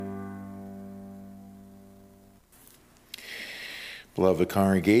Beloved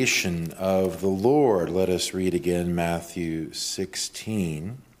congregation of the Lord, let us read again Matthew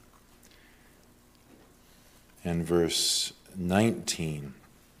 16 and verse 19.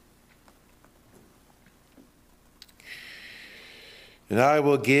 And I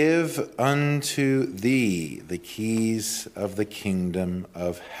will give unto thee the keys of the kingdom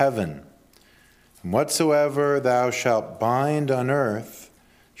of heaven. And whatsoever thou shalt bind on earth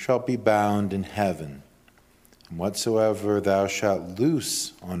shall be bound in heaven. And whatsoever thou shalt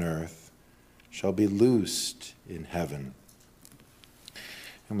loose on earth shall be loosed in heaven.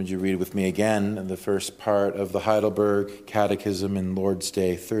 And would you read with me again the first part of the Heidelberg Catechism in Lord's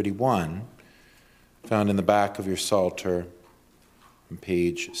Day 31, found in the back of your Psalter on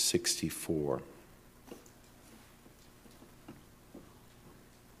page 64.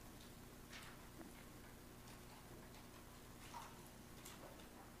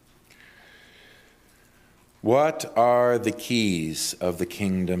 What are the keys of the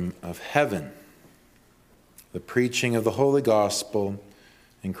kingdom of heaven? The preaching of the Holy Gospel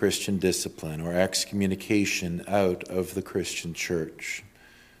and Christian discipline, or excommunication out of the Christian church.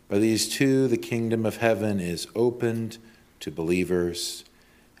 By these two, the kingdom of heaven is opened to believers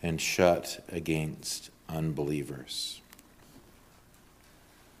and shut against unbelievers.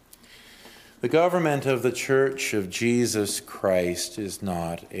 The government of the Church of Jesus Christ is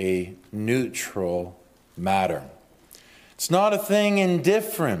not a neutral matter. It's not a thing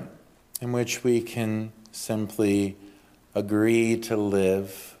indifferent in which we can simply agree to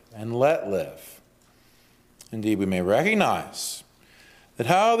live and let live. Indeed, we may recognize that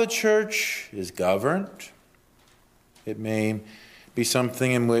how the church is governed, it may be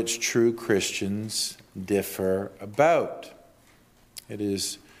something in which true Christians differ about. It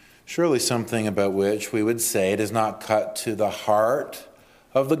is surely something about which we would say it is not cut to the heart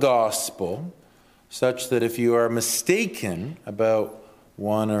of the gospel, such that if you are mistaken about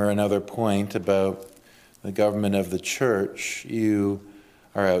one or another point about the government of the church, you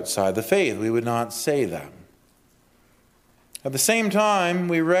are outside the faith. We would not say that. At the same time,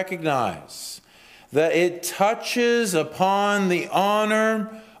 we recognize that it touches upon the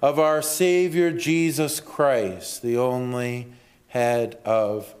honor of our Savior Jesus Christ, the only head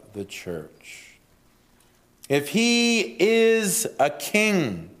of the church. If he is a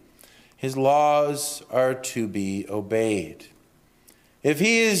king, his laws are to be obeyed. If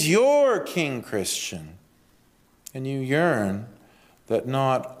he is your king, Christian, and you yearn that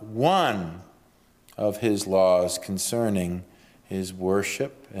not one of his laws concerning his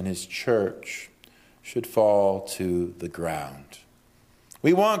worship and his church should fall to the ground.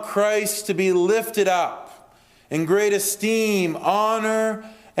 We want Christ to be lifted up in great esteem, honor,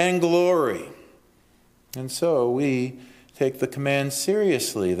 and glory. And so we take the command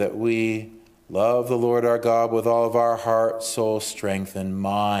seriously that we love the Lord our God with all of our heart, soul, strength, and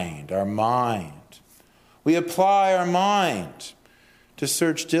mind. Our mind. We apply our mind to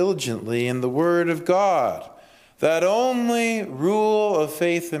search diligently in the Word of God, that only rule of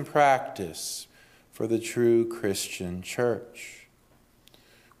faith and practice for the true Christian church.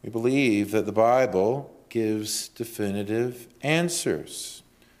 We believe that the Bible gives definitive answers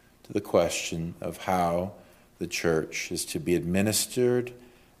to the question of how the church is to be administered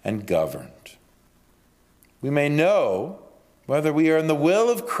and governed. We may know whether we are in the will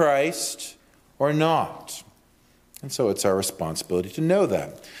of Christ or not. And so it's our responsibility to know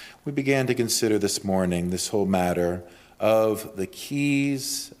that. We began to consider this morning this whole matter of the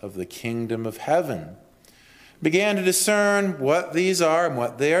keys of the kingdom of heaven. Began to discern what these are and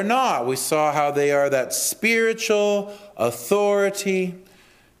what they are not. We saw how they are that spiritual authority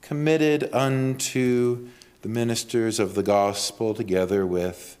committed unto the ministers of the gospel together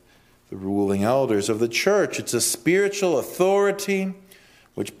with the ruling elders of the church. It's a spiritual authority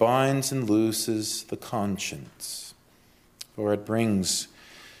which binds and looses the conscience. For it brings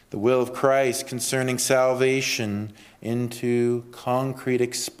the will of Christ concerning salvation into concrete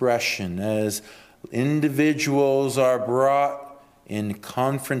expression as individuals are brought in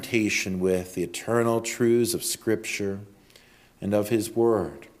confrontation with the eternal truths of Scripture and of His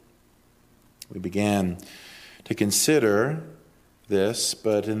Word. We began to consider this,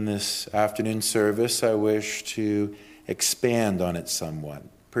 but in this afternoon service I wish to expand on it somewhat,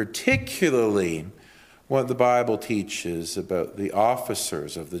 particularly what the Bible teaches about the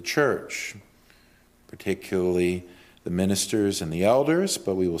officers of the church, particularly the ministers and the elders,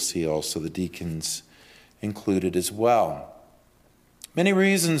 but we will see also the deacons included as well. Many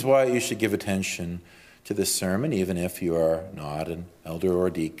reasons why you should give attention to this sermon, even if you are not an elder or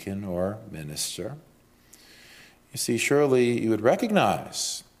deacon or minister. You see, surely you would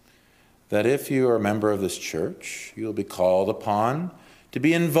recognize that if you are a member of this church, you will be called upon to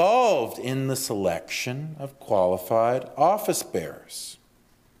be involved in the selection of qualified office bearers.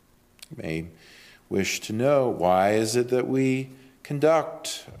 You may wish to know, why is it that we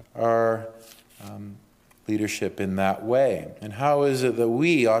conduct our leadership in that way? And how is it that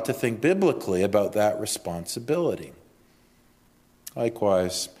we ought to think biblically about that responsibility?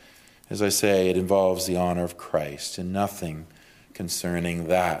 Likewise, as I say, it involves the honor of Christ, and nothing concerning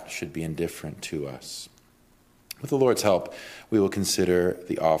that should be indifferent to us. With the Lord's help, we will consider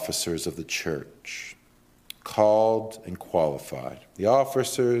the officers of the church, called and qualified. The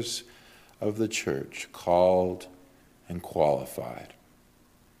officers of the church, called and qualified.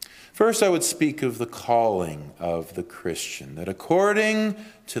 First, I would speak of the calling of the Christian, that according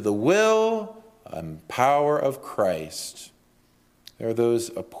to the will and power of Christ, there are those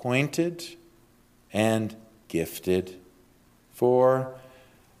appointed and gifted for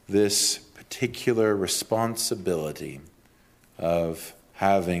this particular responsibility of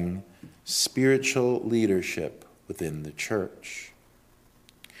having spiritual leadership within the church.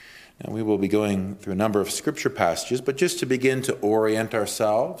 Now, we will be going through a number of scripture passages, but just to begin to orient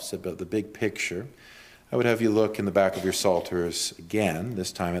ourselves about the big picture, I would have you look in the back of your psalters again,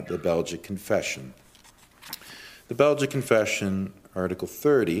 this time at the Belgic Confession. The Belgic Confession, Article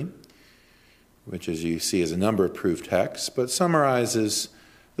 30, which, as you see, is a number of proof texts, but summarizes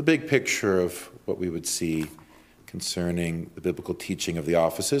the big picture of what we would see concerning the biblical teaching of the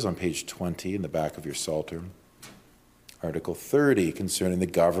offices on page 20 in the back of your psalter. Article 30, concerning the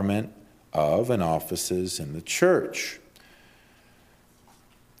government of and offices in the church.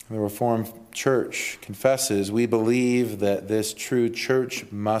 The Reformed Church confesses, we believe that this true church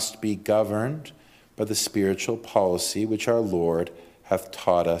must be governed by the spiritual policy which our Lord hath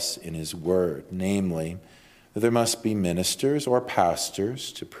taught us in his word, namely, that there must be ministers or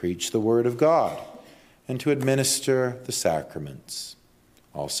pastors to preach the word of God and to administer the sacraments.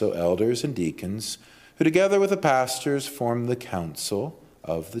 Also elders and deacons, who together with the pastors form the council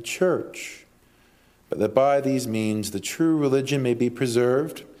of the church. But that by these means the true religion may be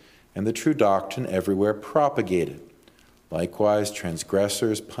preserved and the true doctrine everywhere propagated. Likewise,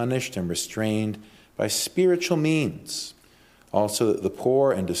 transgressors punished and restrained by spiritual means, also that the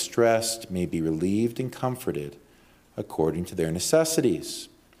poor and distressed may be relieved and comforted according to their necessities.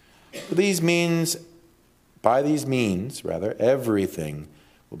 By these means, everything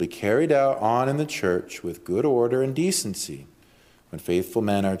will be carried out on in the church with good order and decency, when faithful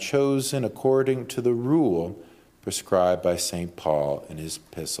men are chosen according to the rule prescribed by St. Paul in his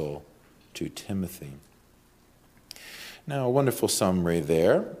epistle to Timothy. Now, a wonderful summary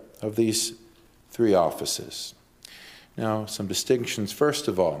there of these three offices. Now, some distinctions. First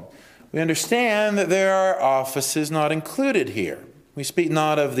of all, we understand that there are offices not included here. We speak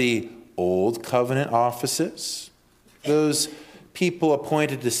not of the Old Covenant offices, those people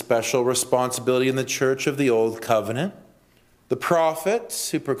appointed to special responsibility in the church of the Old Covenant, the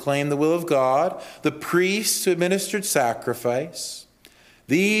prophets who proclaimed the will of God, the priests who administered sacrifice.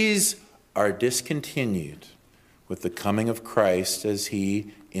 These are discontinued with the coming of Christ as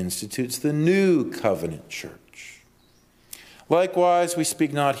he institutes the new covenant church. Likewise, we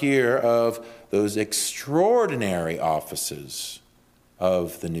speak not here of those extraordinary offices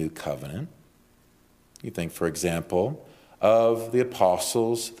of the new covenant. You think, for example, of the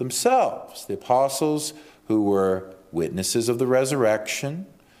apostles themselves, the apostles who were witnesses of the resurrection,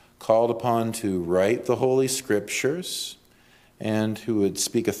 called upon to write the Holy Scriptures, and who would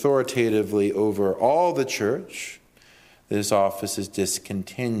speak authoritatively over all the church. This office is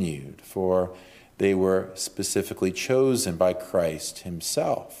discontinued, for they were specifically chosen by Christ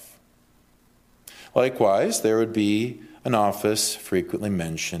himself. Likewise, there would be an office frequently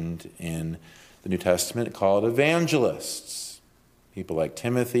mentioned in the New Testament called evangelists. People like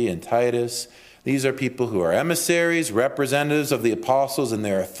Timothy and Titus. These are people who are emissaries, representatives of the apostles in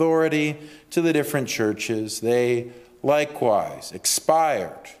their authority to the different churches. They likewise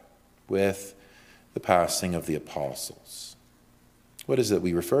expired with the passing of the apostles. What is it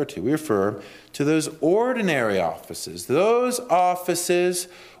we refer to? We refer to those ordinary offices, those offices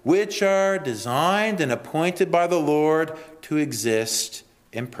which are designed and appointed by the Lord to exist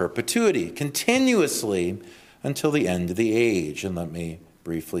in perpetuity, continuously until the end of the age. And let me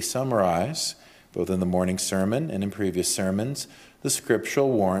briefly summarize, both in the morning sermon and in previous sermons, the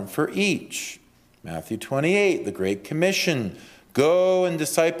scriptural warrant for each. Matthew 28, the Great Commission, go and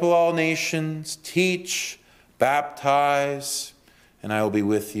disciple all nations, teach, baptize, and I will be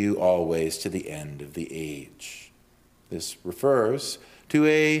with you always to the end of the age. This refers to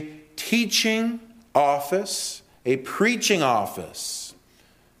a teaching office, a preaching office,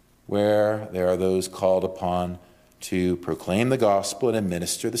 where there are those called upon to proclaim the gospel and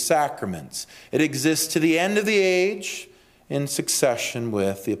administer the sacraments. It exists to the end of the age in succession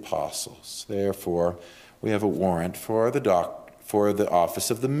with the apostles. Therefore, we have a warrant for the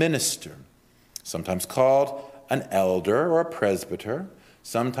office of the minister, sometimes called an elder or a presbyter,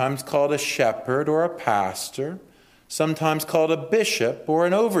 sometimes called a shepherd or a pastor, sometimes called a bishop or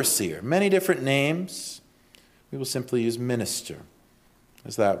an overseer. Many different names. We will simply use minister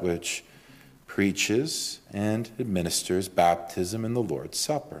as that which preaches and administers baptism and the Lord's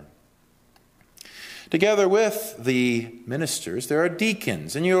Supper. Together with the ministers, there are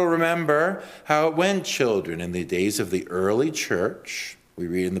deacons. And you'll remember how it went, children, in the days of the early church. We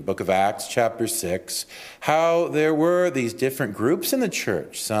read in the book of Acts, chapter 6, how there were these different groups in the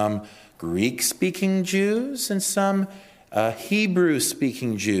church, some Greek-speaking Jews and some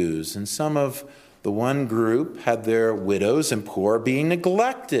Hebrew-speaking Jews. And some of the one group had their widows and poor being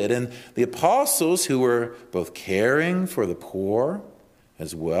neglected. And the apostles, who were both caring for the poor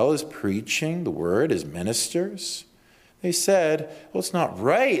as well as preaching the word as ministers, they said, well, it's not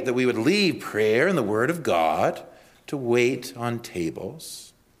right that we would leave prayer and the word of God to wait on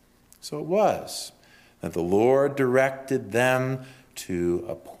tables. So it was that the Lord directed them to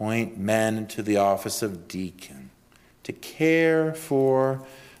appoint men to the office of deacon, to care for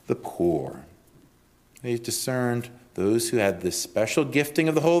the poor. They discerned those who had this special gifting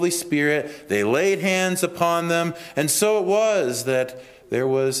of the Holy Spirit. They laid hands upon them, and so it was that there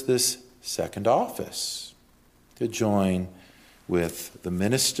was this second office to join with the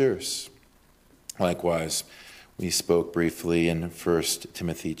ministers. Likewise, we spoke briefly in 1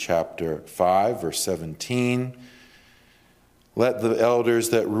 Timothy chapter 5, verse 17. Let the elders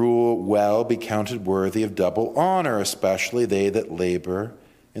that rule well be counted worthy of double honor, especially they that labor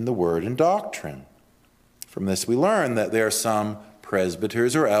in the word and doctrine. From this we learn that there are some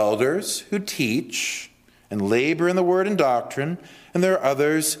presbyters or elders who teach and labor in the word and doctrine, and there are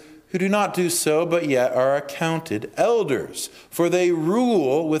others who do not do so, but yet are accounted elders, for they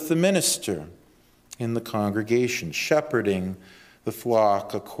rule with the minister in the congregation, shepherding the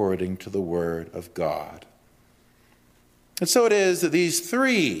flock according to the word of God. And so it is that these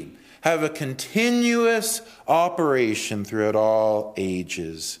three have a continuous operation throughout all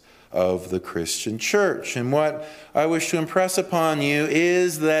ages of the Christian church. And what I wish to impress upon you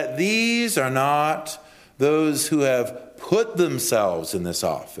is that these are not those who have put themselves in this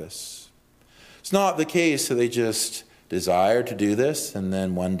office. It's not the case that they just desired to do this and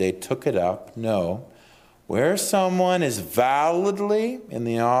then one day took it up. No. Where someone is validly in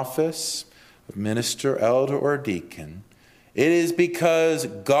the office of minister, elder, or deacon, it is because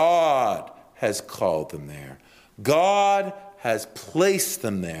God has called them there. God has placed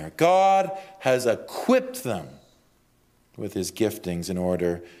them there. God has equipped them with his giftings in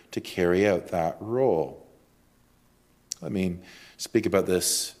order to carry out that role. Let me speak about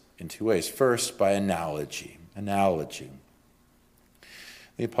this in two ways. First, by analogy.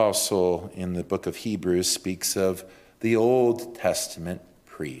 The apostle in the book of Hebrews speaks of the Old Testament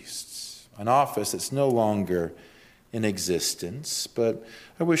priests, an office that's no longer in existence, but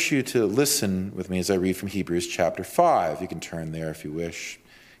I wish you to listen with me as I read from Hebrews chapter 5. You can turn there if you wish.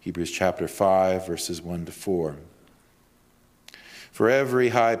 Hebrews chapter 5, verses 1 to 4. For every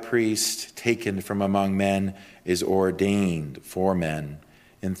high priest taken from among men is ordained for men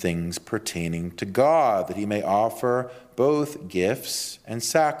in things pertaining to God, that he may offer both gifts and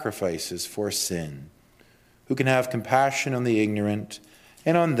sacrifices for sin, who can have compassion on the ignorant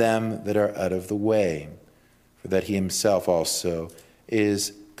and on them that are out of the way, for that he himself also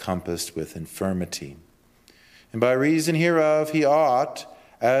is compassed with infirmity. And by reason hereof he ought,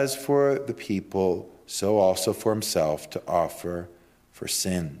 as for the people, so also for himself, to offer for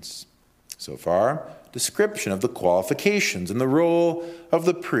sins. So far, description of the qualifications and the role of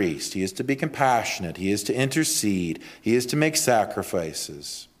the priest. He is to be compassionate. He is to intercede. He is to make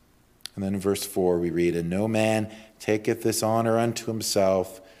sacrifices. And then in verse 4 we read, And no man taketh this honor unto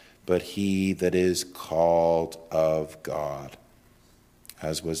himself, but he that is called of God,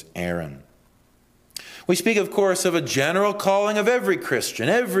 as was Aaron. We speak, of course, of a general calling of every Christian.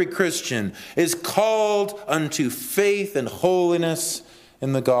 Every Christian is called unto faith and holiness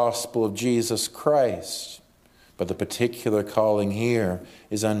in the gospel of Jesus Christ. But the particular calling here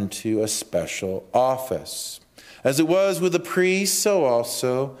is unto a special office. As it was with the priests, so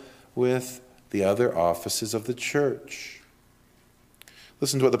also with the other offices of the church.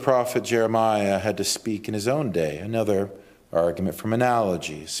 Listen to what the prophet Jeremiah had to speak in his own day. Another argument from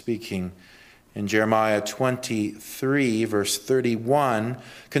analogy, speaking in Jeremiah 23, verse 31,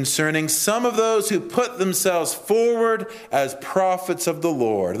 concerning some of those who put themselves forward as prophets of the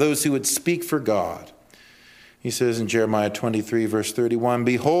Lord, those who would speak for God. He says in Jeremiah 23, verse 31,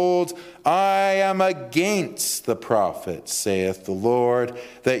 "Behold, I am against the prophets, saith the Lord,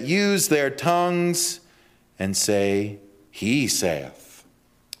 that use their tongues and say, He saith."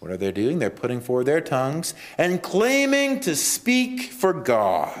 What are they doing? They're putting forward their tongues and claiming to speak for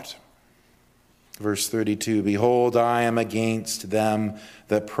God. Verse 32, "Behold, I am against them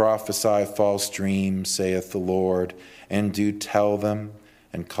that prophesy false dreams, saith the Lord, and do tell them,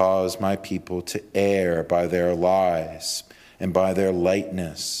 and cause my people to err by their lies and by their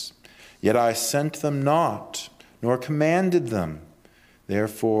lightness. Yet I sent them not, nor commanded them.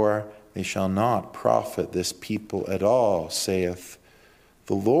 Therefore they shall not profit this people at all, saith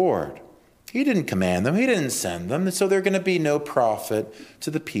the Lord." He didn't command them. He didn't send them. And so they're going to be no profit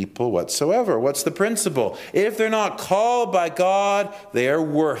to the people whatsoever. What's the principle? If they're not called by God, they are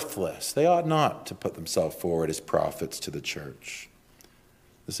worthless. They ought not to put themselves forward as prophets to the church.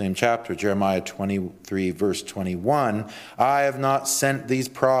 The same chapter, Jeremiah 23, verse 21, "I have not sent these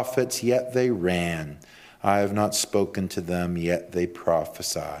prophets, yet they ran. I have not spoken to them, yet they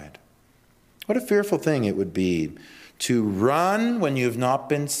prophesied." What a fearful thing it would be to run when you have not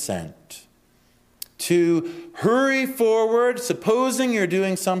been sent. To hurry forward, supposing you're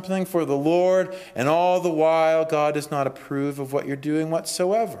doing something for the Lord, and all the while God does not approve of what you're doing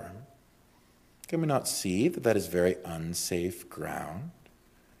whatsoever. Can we not see that that is very unsafe ground?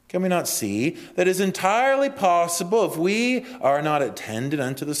 Can we not see that it is entirely possible, if we are not attended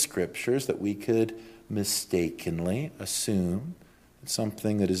unto the Scriptures, that we could mistakenly assume that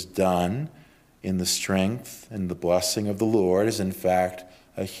something that is done in the strength and the blessing of the Lord is in fact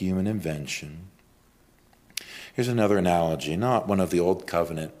a human invention? Here's another analogy, not one of the Old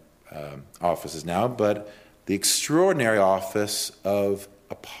Covenant offices now, but the extraordinary office of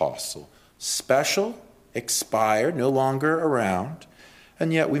apostle. Special, expired, no longer around,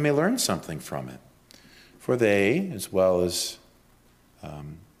 and yet we may learn something from it. For they, as well as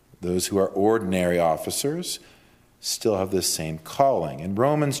those who are ordinary officers, still have this same calling. In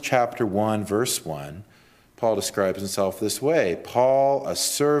Romans chapter 1, verse 1, Paul describes himself this way: "Paul, a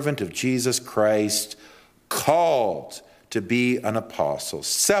servant of Jesus Christ, called to be an apostle,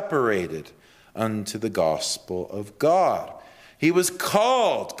 separated unto the gospel of God." He was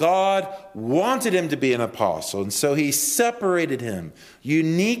called. God wanted him to be an apostle, and so he separated him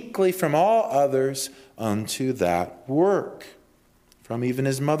uniquely from all others unto that work. From even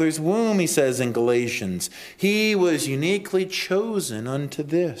his mother's womb, he says in Galatians, he was uniquely chosen unto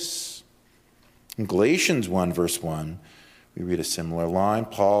this. In Galatians 1, verse 1, we read a similar line: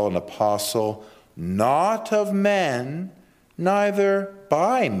 "Paul, an apostle, not of men, neither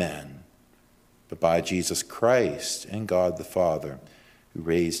by men, but by Jesus Christ and God the Father, who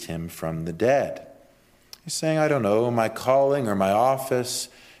raised him from the dead." He's saying, I don't owe my calling or my office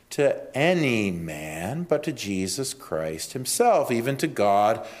to any man, but to Jesus Christ himself, even to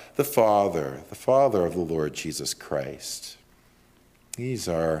God the Father of the Lord Jesus Christ. These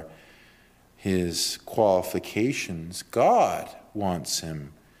are his qualifications. God wants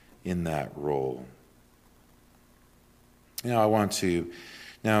him in that role. Now I want to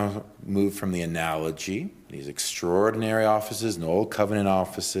move from the analogy, these extraordinary offices and Old Covenant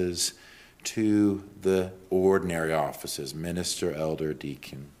offices, to the ordinary offices, minister, elder,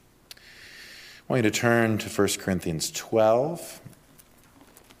 deacon. I want you to turn to 1 Corinthians 12.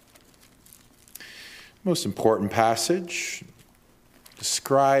 Most important passage,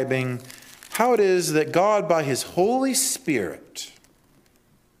 describing how it is that God, by his Holy Spirit,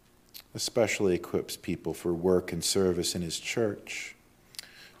 especially equips people for work and service in his church.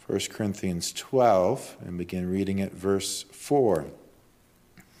 1 Corinthians 12, and begin reading at verse 4.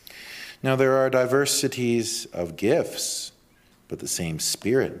 "Now there are diversities of gifts, but the same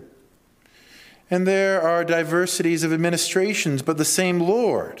Spirit. And there are diversities of administrations, but the same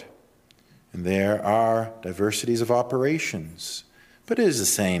Lord. And there are diversities of operations, but it is the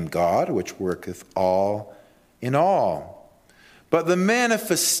same God which worketh all in all. But the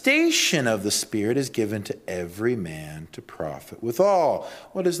manifestation of the Spirit is given to every man to profit withal."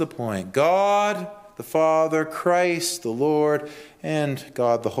 What is the point? God, the Father, Christ, the Lord, and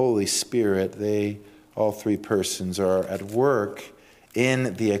God, the Holy Spirit, all three persons, are at work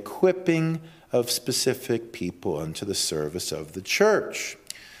in the equipping of specific people unto the service of the church.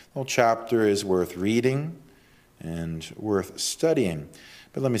 The whole chapter is worth reading and worth studying.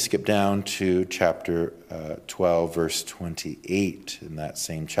 But let me skip down to chapter 12, verse 28. In that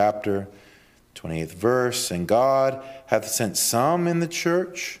same chapter, 28th verse, "And God hath sent some in the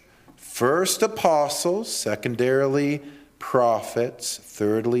church First apostles, secondarily prophets,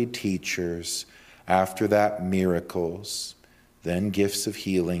 thirdly teachers, after that miracles, then gifts of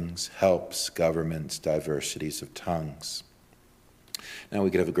healings, helps, governments, diversities of tongues. Now we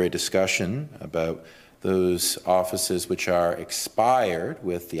could have a great discussion about those offices which are expired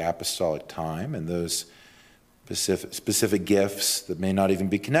with the apostolic time and those specific gifts that may not even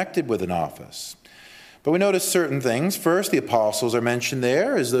be connected with an office. But we notice certain things. First, the apostles are mentioned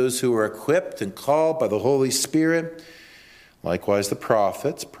there as those who were equipped and called by the Holy Spirit. Likewise, the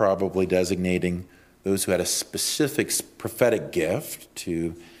prophets, probably designating those who had a specific prophetic gift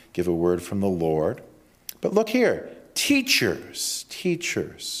to give a word from the Lord. But look here, teachers,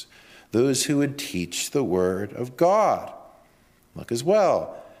 those who would teach the word of God. Look as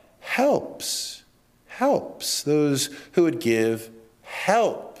well, helps, those who would give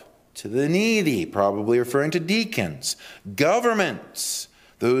help to the needy, probably referring to deacons. Governments,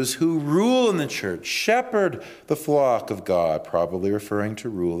 those who rule in the church, shepherd the flock of God, probably referring to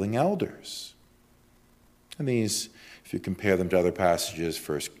ruling elders. And these, if you compare them to other passages,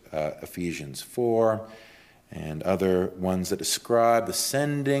 first Ephesians 4, and other ones that describe the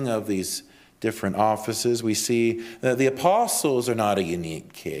sending of these different offices, we see that the apostles are not a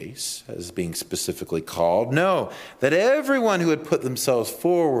unique case as being specifically called. No, that everyone who had put themselves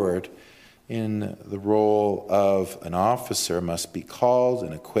forward in the role of an officer must be called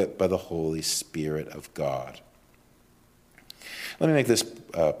and equipped by the Holy Spirit of God. Let me make this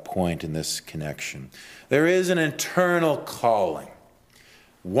point in this connection. There is an internal calling.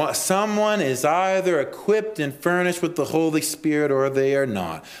 Someone is either equipped and furnished with the Holy Spirit or they are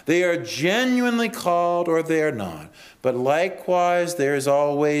not. They are genuinely called or they are not. But likewise, there is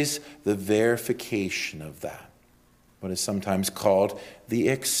always the verification of that. What is sometimes called the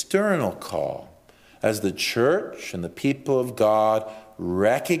external call. As the church and the people of God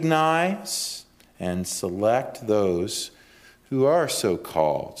recognize and select those who are so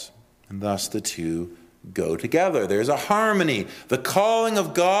called. And thus the two go together. There's a harmony. The calling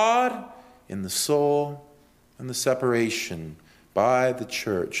of God in the soul and the separation by the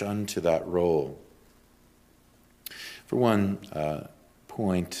church unto that role. For one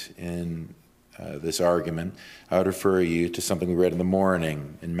point in this argument, I would refer you to something we read in the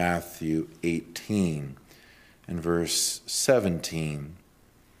morning in Matthew 18 and verse 17,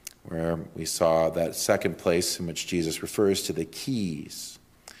 where we saw that second place in which Jesus refers to the keys.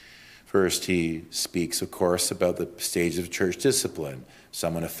 First, he speaks, of course, about the stage of church discipline.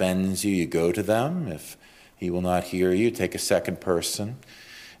 Someone offends you, you go to them. If he will not hear you, take a second person.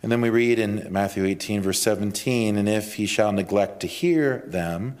 And then we read in Matthew 18, verse 17, and if he shall neglect to hear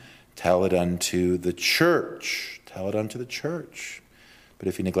them, tell it unto the church. Tell it unto the church. But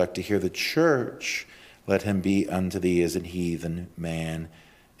if he neglect to hear the church, let him be unto thee as an heathen man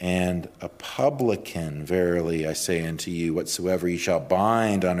and a publican. Verily I say unto you, whatsoever ye shall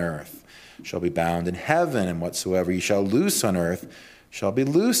bind on earth shall be bound in heaven, and whatsoever ye shall loose on earth shall be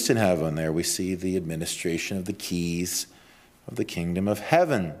loosed in heaven. There we see the administration of the keys of the kingdom of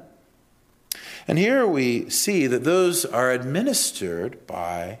heaven. And here we see that those are administered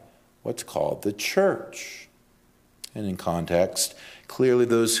by what's called the church. And in context, clearly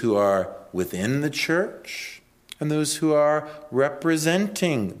those who are within the church and those who are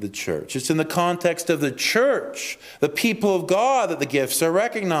representing the church. It's in the context of the church, the people of God, that the gifts are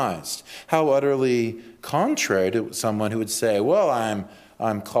recognized. How utterly contrary to someone who would say, well,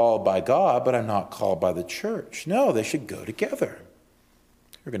 I'm called by God, but I'm not called by the church. No, they should go together.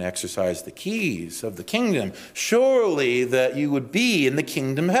 You're going to exercise the keys of the kingdom. Surely that you would be in the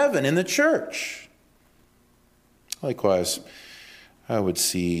kingdom of heaven, in the church. Likewise, I would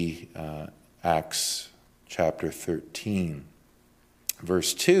see Acts chapter 13,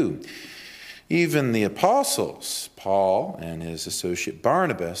 verse 2. Even the apostles, Paul and his associate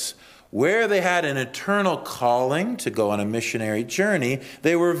Barnabas, where they had an eternal calling to go on a missionary journey,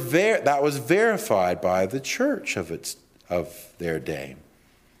 that was verified by the church of their day.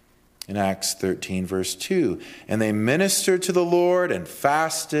 In Acts 13, verse 2, and they ministered to the Lord and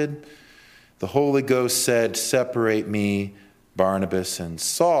fasted. The Holy Ghost said, separate me, Barnabas and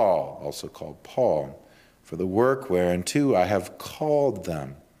Saul, also called Paul, for the work whereunto I have called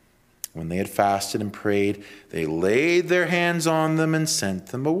them. When they had fasted and prayed, they laid their hands on them and sent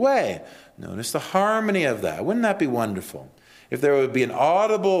them away. Notice the harmony of that. Wouldn't that be wonderful? If there would be an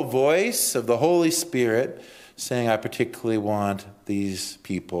audible voice of the Holy Spirit saying, I particularly want these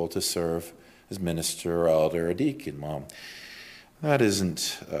people to serve as minister or elder or deacon. Well, that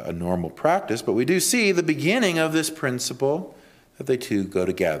isn't a normal practice, but we do see the beginning of this principle that they two go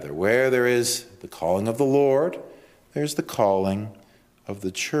together. Where there is the calling of the Lord, there's the calling of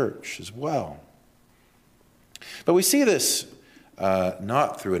the church as well. But we see this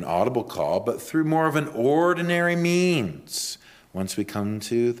not through an audible call, but through more of an ordinary means once we come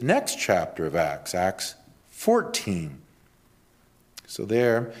to the next chapter of Acts, Acts 14. So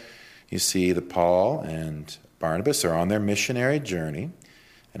there you see that Paul and Barnabas are on their missionary journey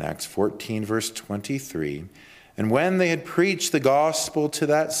in Acts 14, verse 23. And when they had preached the gospel to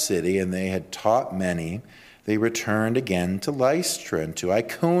that city and they had taught many, they returned again to Lystra and to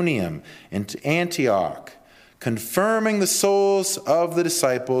Iconium and to Antioch, confirming the souls of the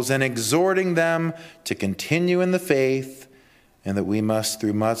disciples and exhorting them to continue in the faith, and that we must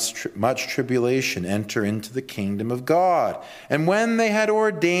through much tribulation enter into the kingdom of God. And when they had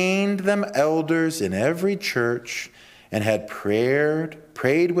ordained them elders in every church and had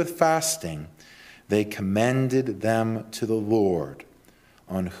prayed with fasting, they commended them to the Lord,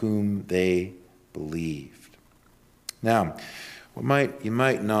 on whom they believed. Now, what you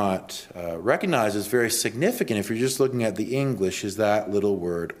might not recognize as very significant if you're just looking at the English is that little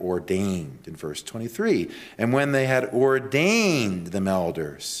word ordained in verse 23. And when they had ordained them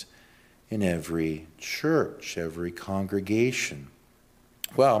elders in every church, every congregation.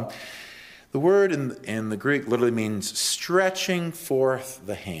 Well, the word in the Greek literally means stretching forth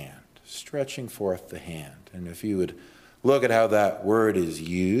the hand. Stretching forth the hand. And if you would look at how that word is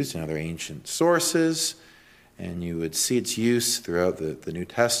used in other ancient sources, and you would see its use throughout the New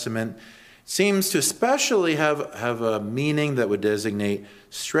Testament, it seems to especially have a meaning that would designate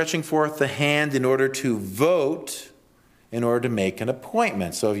stretching forth the hand in order to vote, in order to make an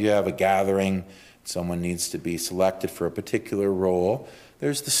appointment. So if you have a gathering, someone needs to be selected for a particular role,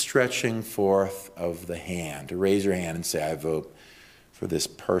 there's the stretching forth of the hand, to raise your hand and say, I vote for this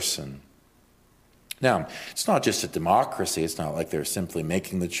person. Now, it's not just a democracy. It's not like they're simply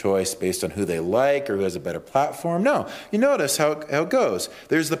making the choice based on who they like or who has a better platform. No, you notice how it goes.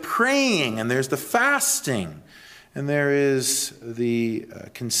 There's the praying and there's the fasting. And there is the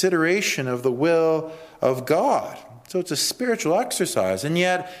consideration of the will of God. So it's a spiritual exercise. And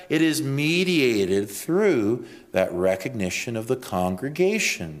yet it is mediated through that recognition of the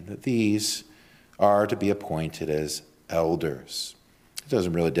congregation, that these are to be appointed as elders. It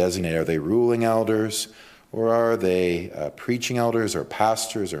doesn't really designate, are they ruling elders, or are they preaching elders, or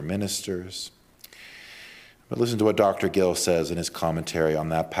pastors, or ministers? But listen to what Dr. Gill says in his commentary on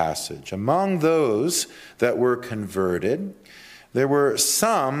that passage. Among those that were converted, there were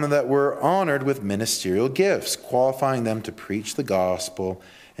some that were honored with ministerial gifts, qualifying them to preach the gospel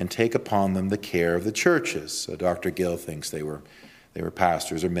and take upon them the care of the churches. So Dr. Gill thinks they were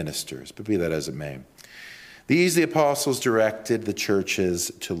pastors or ministers, but be that as it may. These the apostles directed the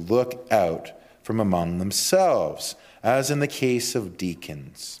churches to look out from among themselves, as in the case of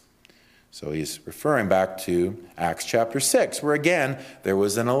deacons. So he's referring back to Acts chapter 6, where again, there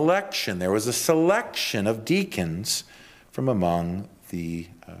was an election, there was a selection of deacons from among the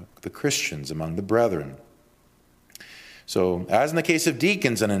Christians, among the brethren. So, as in the case of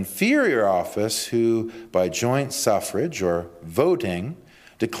deacons, an inferior office who, by joint suffrage or voting,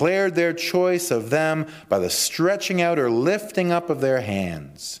 declared their choice of them by the stretching out or lifting up of their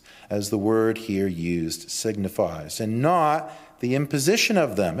hands, as the word here used signifies, and not the imposition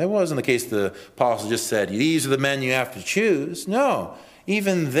of them. It wasn't the case the apostle just said, these are the men you have to choose. No,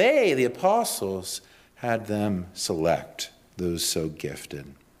 even they, the apostles, had them select those so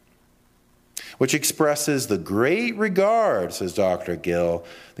gifted. Which expresses the great regard, says Dr. Gill,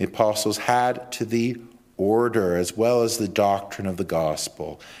 the apostles had to the order as well as the doctrine of the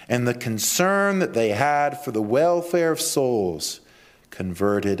gospel, and the concern that they had for the welfare of souls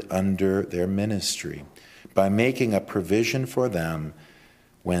converted under their ministry by making a provision for them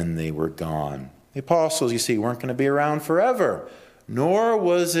when they were gone. The apostles, you see, weren't going to be around forever, nor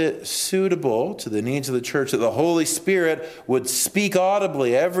was it suitable to the needs of the church that the Holy Spirit would speak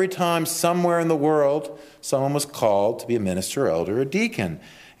audibly every time somewhere in the world someone was called to be a minister, elder, or deacon.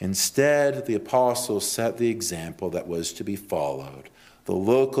 Instead, the apostles set the example that was to be followed. The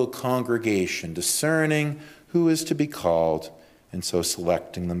local congregation discerning who is to be called, and so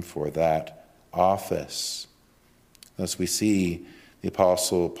selecting them for that office. Thus we see the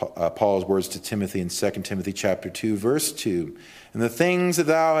apostle Paul's words to Timothy in 2 Timothy chapter 2, verse 2. And the things that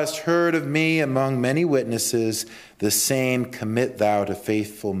thou hast heard of me among many witnesses, the same commit thou to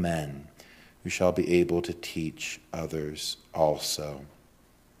faithful men, who shall be able to teach others also.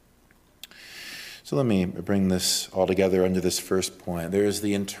 So let me bring this all together under this first point. There is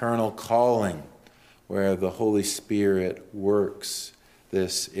the internal calling where the Holy Spirit works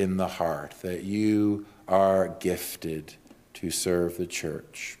this in the heart, that you are gifted to serve the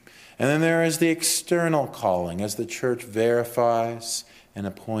church. And then there is the external calling, as the church verifies and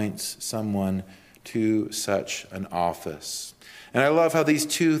appoints someone to such an office. And I love how these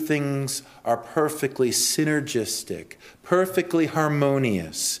two things are perfectly synergistic, perfectly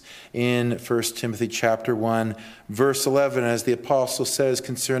harmonious in 1 Timothy chapter 1, verse 11, as the apostle says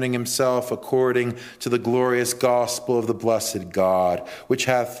concerning himself, according to the glorious gospel of the blessed God, which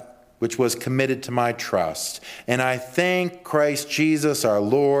was committed to my trust. And I thank Christ Jesus our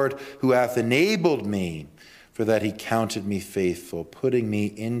Lord, who hath enabled me, for that he counted me faithful, putting me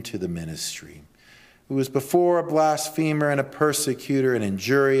into the ministry, who was before a blasphemer and a persecutor and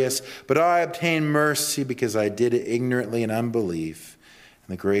injurious, but I obtained mercy because I did it ignorantly in unbelief.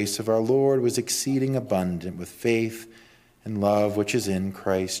 And the grace of our Lord was exceeding abundant with faith and love which is in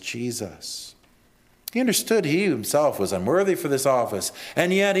Christ Jesus. He understood he himself was unworthy for this office,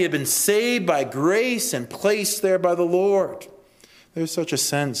 and yet he had been saved by grace and placed there by the Lord. There's such a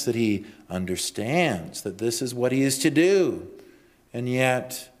sense that he understands that this is what he is to do, and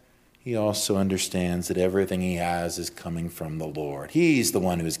yet he also understands that everything he has is coming from the Lord. He's the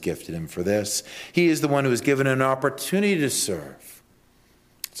one who has gifted him for this. He is the one who has given him an opportunity to serve.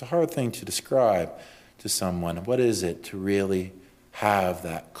 It's a hard thing to describe to someone. What is it to really have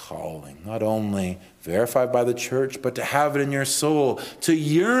that calling? Not only verified by the church, but to have it in your soul, to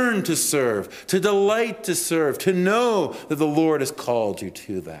yearn to serve, to delight to serve, to know that the Lord has called you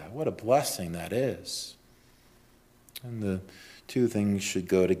to that. What a blessing that is. And the two things should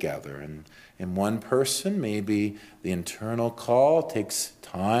go together. And in one person, maybe the internal call takes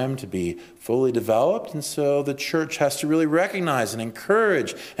time to be fully developed, and so the church has to really recognize and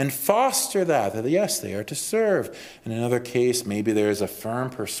encourage and foster that yes, they are to serve. In another case, maybe there is a firm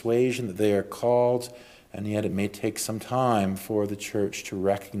persuasion that they are called, and yet it may take some time for the church to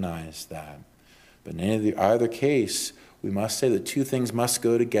recognize that. But in either case, we must say that two things must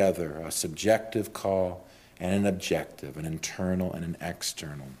go together: a subjective call and an objective, an internal and an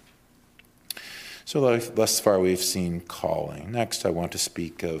external. So thus far we've seen calling. Next I want to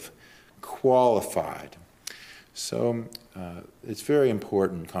speak of qualified. So it's very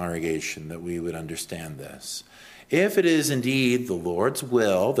important, congregation, that we would understand this. If it is indeed the Lord's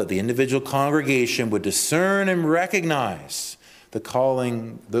will that the individual congregation would discern and recognize the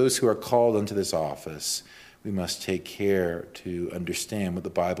calling, those who are called unto this office, we must take care to understand what the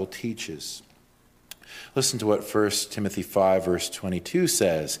Bible teaches. Listen to what 1 Timothy 5, verse 22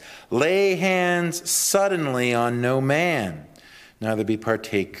 says. Lay hands suddenly on no man, neither be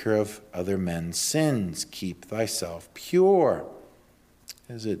partaker of other men's sins. Keep thyself pure.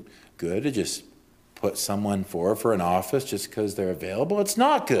 Is it good to just put someone forward for an office just because they're available? It's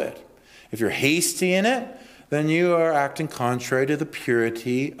not good. If you're hasty in it, then you are acting contrary to the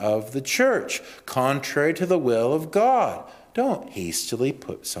purity of the church, contrary to the will of God. Don't hastily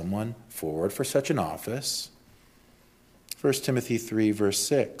put someone forward for such an office. 1 Timothy 3, verse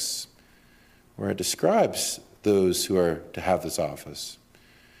 6, where it describes those who are to have this office.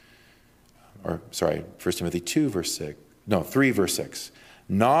 1 Timothy 2, verse 6. No, 3, verse 6.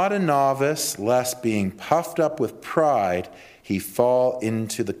 Not a novice, lest being puffed up with pride, he fall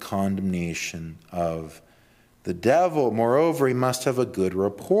into the condemnation of the devil. Moreover, he must have a good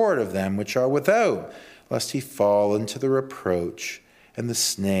report of them which are without, lest he fall into the reproach and the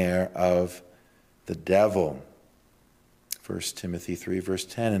snare of the devil. 1 Timothy 3, verse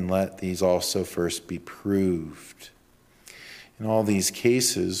 10, and let these also first be proved. In all these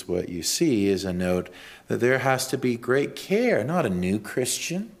cases, what you see is a note that there has to be great care, not a new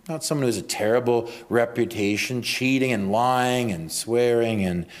Christian, not someone who has a terrible reputation, cheating and lying and swearing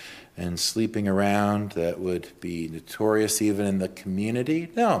and sleeping around that would be notorious even in the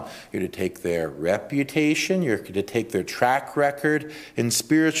community. No, you're to take their reputation, you're to take their track record in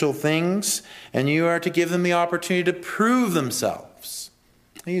spiritual things, and you are to give them the opportunity to prove themselves.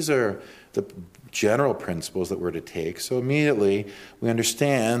 These are the general principles that we're to take. So immediately we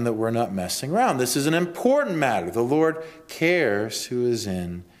understand that we're not messing around. This is an important matter. The Lord cares who is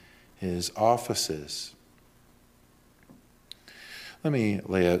in his offices. Let me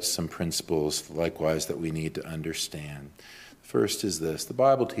lay out some principles, likewise, that we need to understand. First is this. The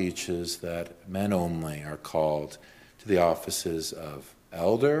Bible teaches that men only are called to the offices of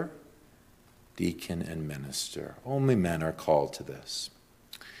elder, deacon, and minister. Only men are called to this.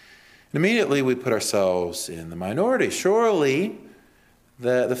 And immediately we put ourselves in the minority. Surely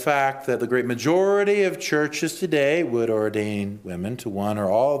the fact that the great majority of churches today would ordain women to one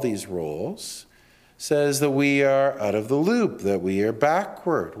or all of these roles says that we are out of the loop, that we are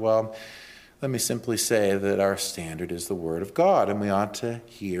backward. Well, let me simply say that our standard is the Word of God, and we ought to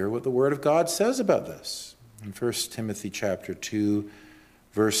hear what the Word of God says about this. In 1 Timothy chapter 2,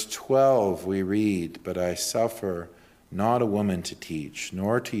 verse 12, we read, "But I suffer not a woman to teach,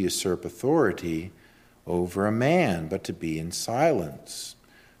 nor to usurp authority over a man, but to be in silence.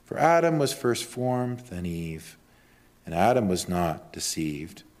 For Adam was first formed, then Eve. And Adam was not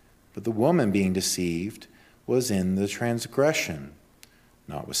deceived, but the woman being deceived was in the transgression.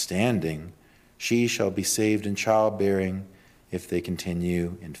 Notwithstanding, she shall be saved in childbearing if they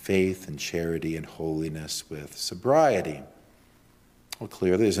continue in faith and charity and holiness with sobriety." Well,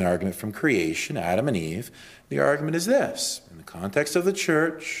 clearly there's an argument from creation, Adam and Eve. The argument is this: in the context of the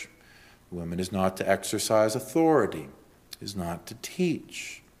church, the woman is not to exercise authority, is not to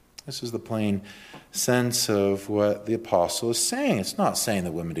teach. This is the plain sense of what the apostle is saying. It's not saying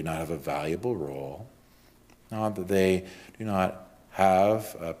that women do not have a valuable role, not that they do not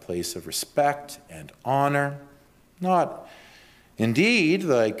have a place of respect and honor, not indeed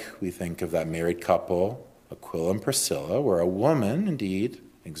like we think of that married couple, Aquila and Priscilla, where a woman indeed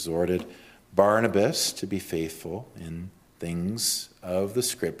exhorted Barnabas to be faithful in things of the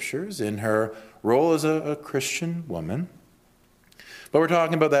Scriptures, in her role as a Christian woman. But we're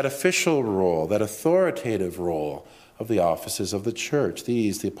talking about that official role, that authoritative role of the offices of the church.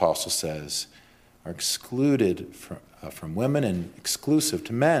 These, the apostle says, are excluded from women and exclusive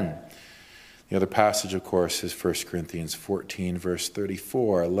to men. The other passage, of course, is 1 Corinthians 14, verse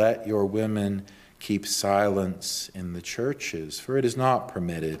 34. "Let your women keep silence in the churches, for it is not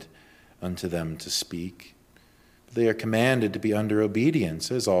permitted unto them to speak. But they are commanded to be under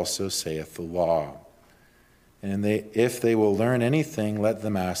obedience, as also saith the law. And if they will learn anything, let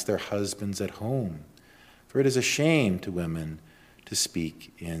them ask their husbands at home. For it is a shame to women to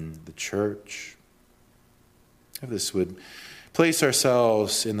speak in the church." If this would place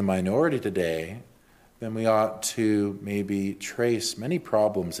ourselves in the minority today, then we ought to maybe trace many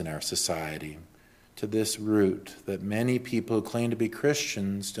problems in our society to this root, that many people who claim to be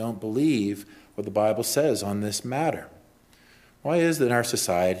Christians don't believe what the Bible says on this matter. Why is it in our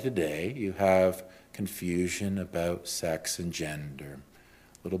society today you have confusion about sex and gender?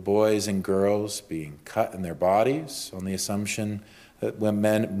 Little boys and girls being cut in their bodies on the assumption that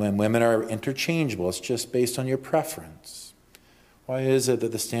when women are interchangeable, it's just based on your preference. Why is it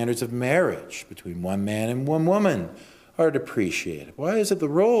that the standards of marriage between one man and one woman are depreciated? Why is it the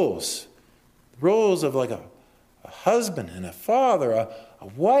roles of like a husband and a father, a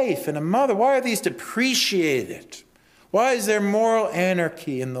wife and a mother, why are these depreciated? Why is there moral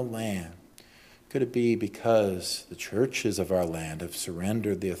anarchy in the land? Could it be because the churches of our land have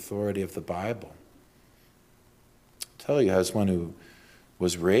surrendered the authority of the Bible? I'll tell you, as one who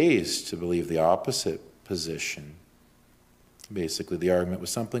was raised to believe the opposite position, basically the argument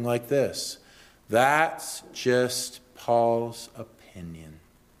was something like this: that's just Paul's opinion.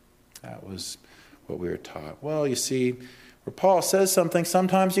 That was what we were taught. Well, you see, where Paul says something,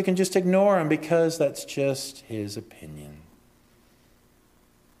 sometimes you can just ignore him because that's just his opinion.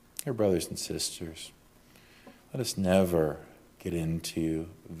 Dear brothers and sisters, let us never get into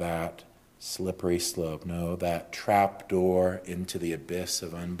that slippery slope, no, that trap door into the abyss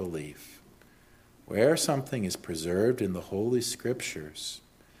of unbelief. Where something is preserved in the Holy Scriptures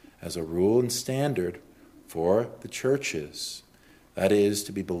as a rule and standard for the churches, that is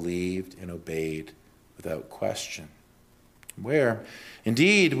to be believed and obeyed without question. Where,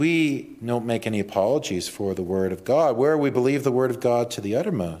 indeed, we don't make any apologies for the Word of God. Where we believe the Word of God to the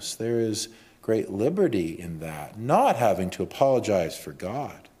uttermost, there is great liberty in that, not having to apologize for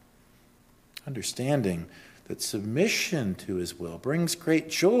God. Understanding that submission to His will brings great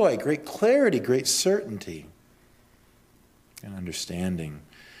joy, great clarity, great certainty. And understanding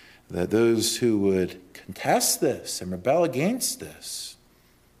that those who would contest this and rebel against this,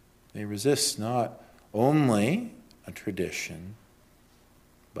 they resist not only a tradition,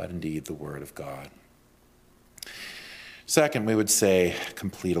 but indeed the Word of God. Second, we would say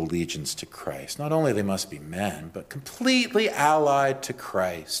complete allegiance to Christ. Not only they must be men, but completely allied to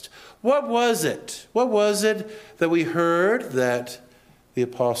Christ. What was it? What was it that we heard that the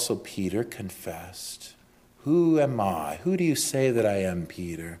Apostle Peter confessed? "Who am I? Who do you say that I am,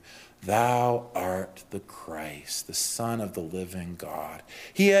 Peter? Thou art the Christ, the Son of the living God."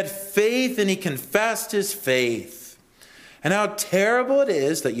 He had faith and he confessed his faith. And how terrible it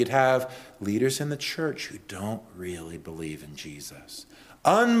is that you'd have leaders in the church who don't really believe in Jesus.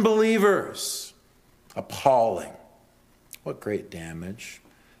 Unbelievers. Appalling. What great damage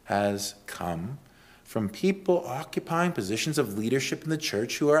has come from people occupying positions of leadership in the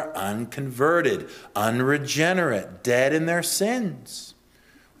church who are unconverted, unregenerate, dead in their sins.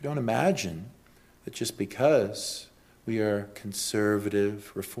 We don't imagine that just because we we are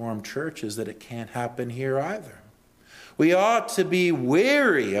conservative, Reformed churches, that it can't happen here either. We ought to be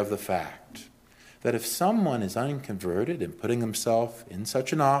wary of the fact that if someone is unconverted and putting himself in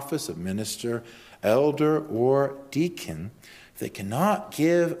such an office of minister, elder, or deacon, they cannot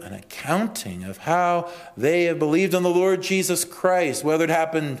give an accounting of how they have believed on the Lord Jesus Christ, whether it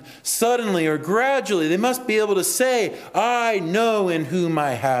happened suddenly or gradually. They must be able to say, I know in whom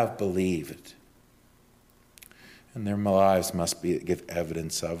I have believed. And their lives must give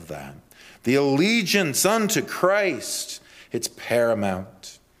evidence of that. The allegiance unto Christ, it's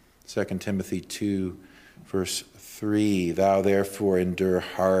paramount. 2 Timothy 2, verse 3, thou therefore endure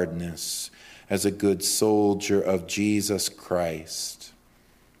hardness as a good soldier of Jesus Christ.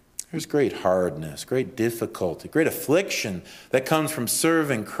 There's great hardness, great difficulty, great affliction that comes from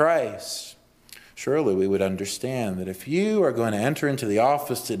serving Christ. Surely we would understand that if you are going to enter into the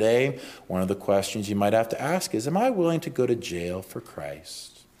office today, one of the questions you might have to ask is, am I willing to go to jail for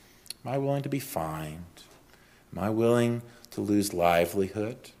Christ? Am I willing to be fined? Am I willing to lose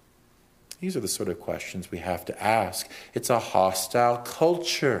livelihood? These are the sort of questions we have to ask. It's a hostile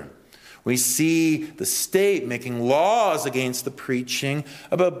culture. We see the state making laws against the preaching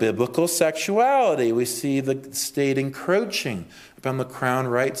about biblical sexuality. We see the state encroaching upon the crown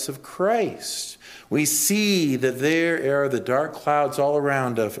rights of Christ. We see that there are the dark clouds all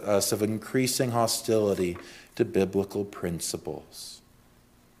around of us of increasing hostility to biblical principles.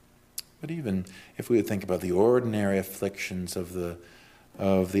 But even if we would think about the ordinary afflictions of the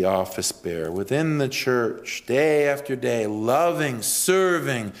office bearer within the church, day after day, loving,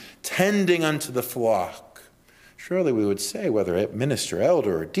 serving, tending unto the flock, surely we would say, whether minister,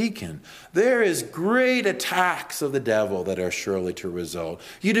 elder, or deacon, there is great attacks of the devil that are surely to result.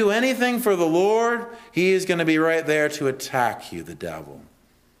 You do anything for the Lord, he is going to be right there to attack you, the devil.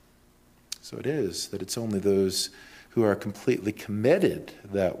 So it is that it's only those who are completely committed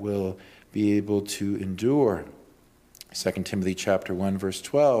that will be able to endure. 2 Timothy chapter 1, verse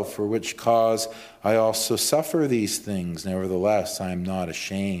 12, for which cause I also suffer these things. Nevertheless, I am not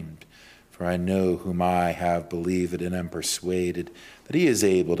ashamed, for I know whom I have believed and am persuaded that he is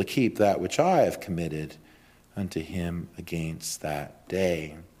able to keep that which I have committed unto him against that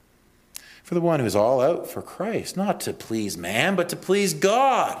day. For the one who is all out for Christ, not to please man, but to please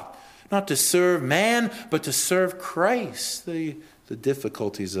God, not to serve man, but to serve Christ. The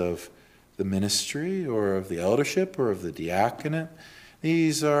difficulties of the ministry or of the eldership or of the diaconate,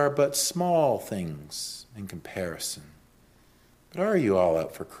 these are but small things in comparison. But are you all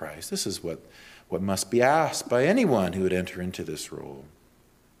out for Christ? This is what must be asked by anyone who would enter into this role.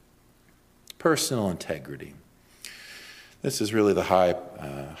 Personal integrity. This is really the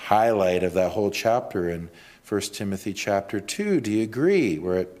highlight of that whole chapter in 1 Timothy chapter 2. Do you agree?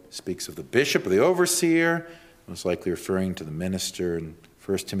 Where it speaks of the bishop or the overseer, most likely referring to the minister in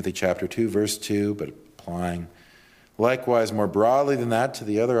 1 Timothy chapter 2, verse 2, but applying likewise more broadly than that to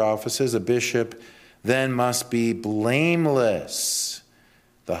the other offices. A bishop then must be blameless,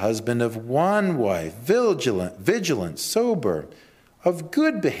 the husband of one wife, vigilant, sober, of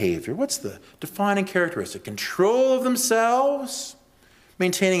good behavior. What's the defining characteristic? Control of themselves,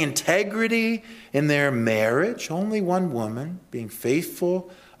 maintaining integrity in their marriage, only one woman, being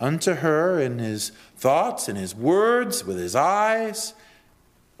faithful unto her in his thoughts and his words, with his eyes.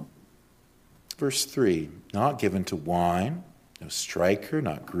 Verse 3, not given to wine, no striker,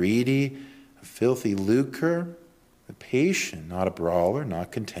 not greedy, a filthy lucre, but patient, not a brawler,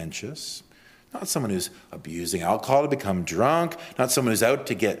 not contentious, not someone who's abusing alcohol to become drunk, not someone who's out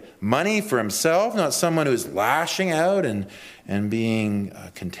to get money for himself, not someone who's lashing out and being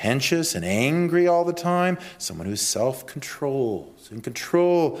contentious and angry all the time, someone who's self-controlled, in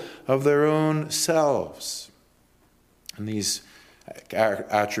control of their own selves. And these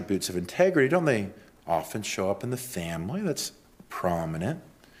attributes of integrity, don't they often show up in the family? That's prominent.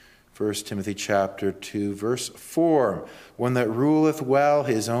 1 Timothy chapter 2, verse 4, one that ruleth well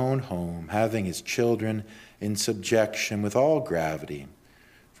his own home, having his children in subjection with all gravity.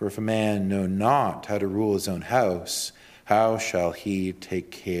 For if a man know not how to rule his own house, how shall he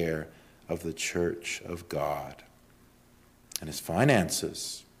take care of the church of God? And his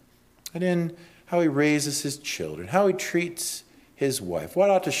finances, and in how he raises his children, how he treats his wife.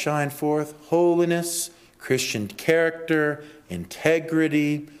 What ought to shine forth? Holiness, Christian character,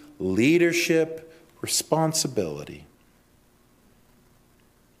 integrity, leadership, responsibility.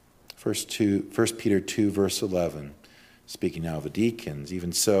 1 Peter 2, verse 11, speaking now of the deacons,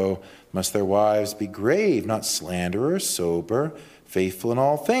 even so must their wives be grave, not slanderers, sober, faithful in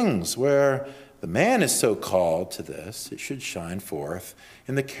all things, where the man is so called to this, it should shine forth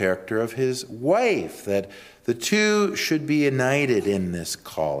in the character of his wife, that the two should be united in this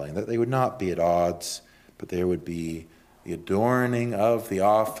calling, that they would not be at odds, but there would be the adorning of the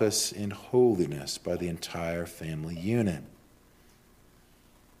office in holiness by the entire family unit.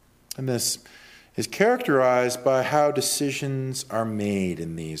 And this is characterized by how decisions are made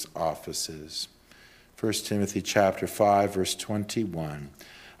in these offices. 1 Timothy chapter 5, verse 21.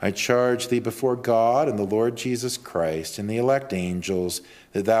 I charge thee before God and the Lord Jesus Christ and the elect angels,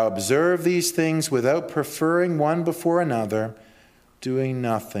 that thou observe these things without preferring one before another, doing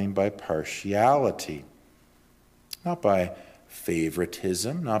nothing by partiality. Not by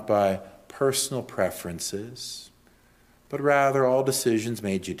favoritism, not by personal preferences, but rather all decisions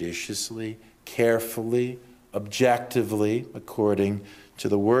made judiciously, carefully, objectively, according to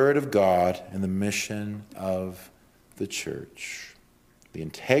the Word of God and the mission of the church. The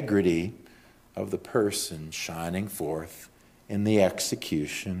integrity of the person shining forth in the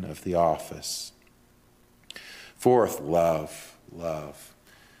execution of the office. Fourth, love.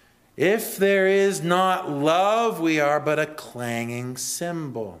 If there is not love, we are but a clanging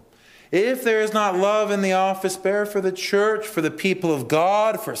cymbal. If there is not love in the office bearer for the church, for the people of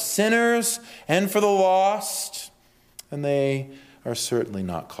God, for sinners, and for the lost, then they are certainly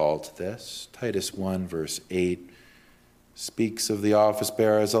not called to this. Titus 1, verse 8, speaks of the office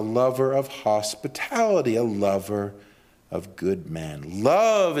bearer as a lover of hospitality, a lover of good men.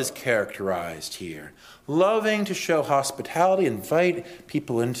 Love is characterized here. Loving to show hospitality, invite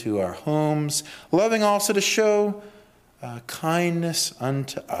people into our homes. Loving also to show kindness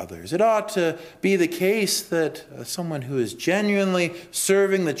unto others. It ought to be the case that someone who is genuinely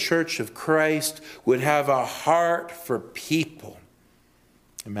serving the church of Christ would have a heart for people.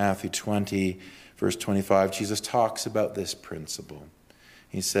 In Matthew 20, verse 25, Jesus talks about this principle.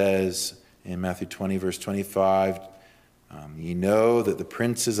 He says in Matthew 20, verse 25, ye know that the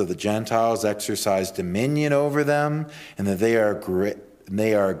princes of the Gentiles exercise dominion over them, and that they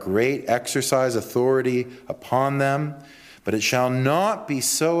are great exercise authority upon them. But it shall not be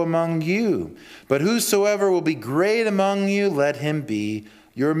so among you. But whosoever will be great among you, let him be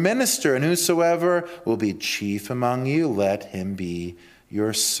your minister. And whosoever will be chief among you, let him be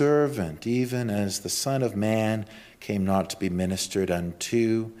your servant, even as the Son of Man came not to be ministered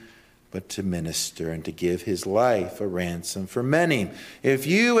unto, but to minister and to give his life a ransom for many. If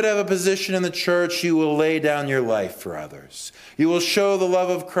you would have a position in the church, you will lay down your life for others. You will show the love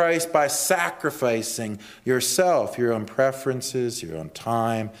of Christ by sacrificing yourself, your own preferences, your own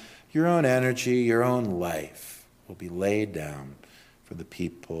time, your own energy, your own life will be laid down for the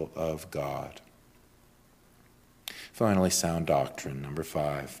people of God. Finally, sound doctrine, number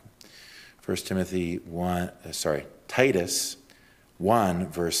 5. Titus 1,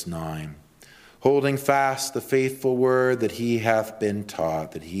 verse 9. Holding fast the faithful word that he hath been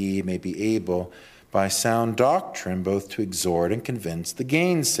taught, that he may be able by sound doctrine both to exhort and convince the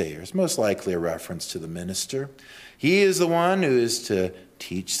gainsayers. Most likely a reference to the minister. He is the one who is to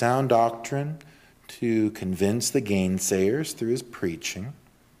teach sound doctrine, to convince the gainsayers through his preaching.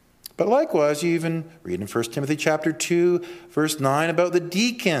 But likewise, you even read in 1 Timothy chapter 2, verse 9 about the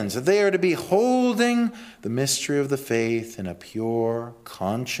deacons, that they are to be holding the mystery of the faith in a pure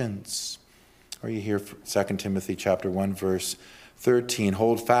conscience. Or you hear 2 Timothy chapter 1, verse 13,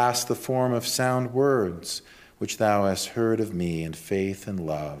 hold fast the form of sound words, which thou hast heard of me in faith and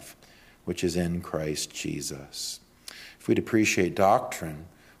love, which is in Christ Jesus. If we depreciate doctrine,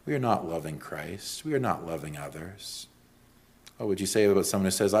 we are not loving Christ. We are not loving others. What would you say about someone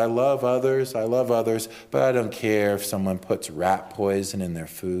who says, I love others, but I don't care if someone puts rat poison in their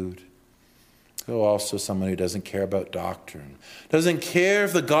food? Oh, also someone who doesn't care about doctrine, doesn't care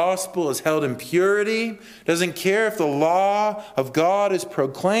if the gospel is held in purity, doesn't care if the law of God is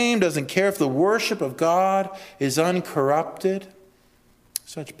proclaimed, doesn't care if the worship of God is uncorrupted.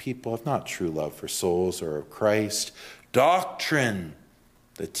 Such people have not true love for souls or of Christ. Doctrine,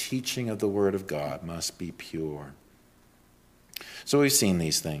 the teaching of the Word of God, must be pure. So we've seen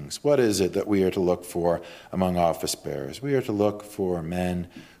these things. What is it that we are to look for among office bearers? We are to look for men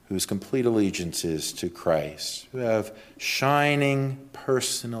whose complete allegiance is to Christ, who have shining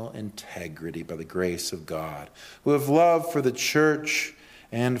personal integrity by the grace of God, who have love for the church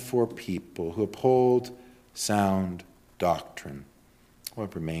and for people, who uphold sound doctrine.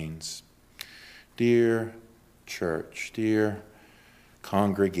 What remains? Dear church, dear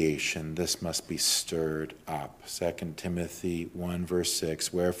congregation, this must be stirred up. 2 Timothy 1, verse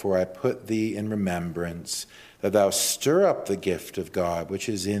 6, wherefore I put thee in remembrance, that thou stir up the gift of God which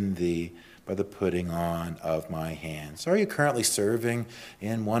is in thee or the putting on of my hands. Are you currently serving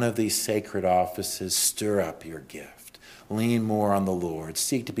in one of these sacred offices? Stir up your gift. Lean more on the Lord.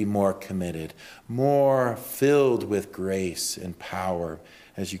 Seek to be more committed, more filled with grace and power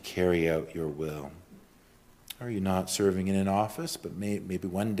as you carry out your will. Are you not serving in an office, but maybe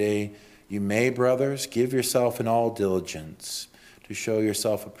one day you may, brothers, give yourself in all diligence to show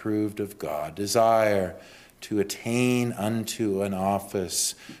yourself approved of God. Desire to attain unto an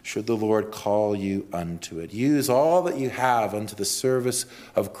office, should the Lord call you unto it. Use all that you have unto the service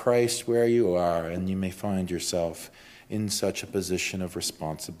of Christ where you are, and you may find yourself in such a position of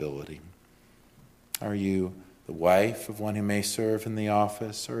responsibility. Are you the wife of one who may serve in the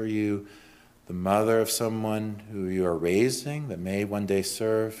office, or are you the mother of someone who you are raising that may one day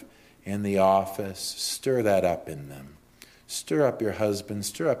serve in the office? Stir that up in them. Stir up your husbands,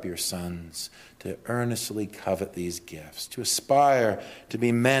 stir up your sons to earnestly covet these gifts, to aspire to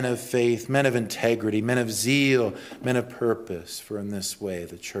be men of faith, men of integrity, men of zeal, men of purpose, for in this way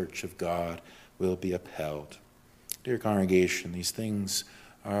the church of God will be upheld. Dear congregation, these things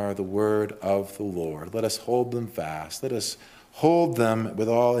are the word of the Lord. Let us hold them fast. Let us hold them with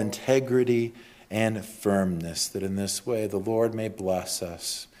all integrity and firmness, that in this way the Lord may bless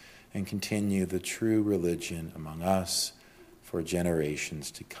us and continue the true religion among us for generations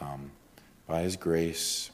to come. By his grace,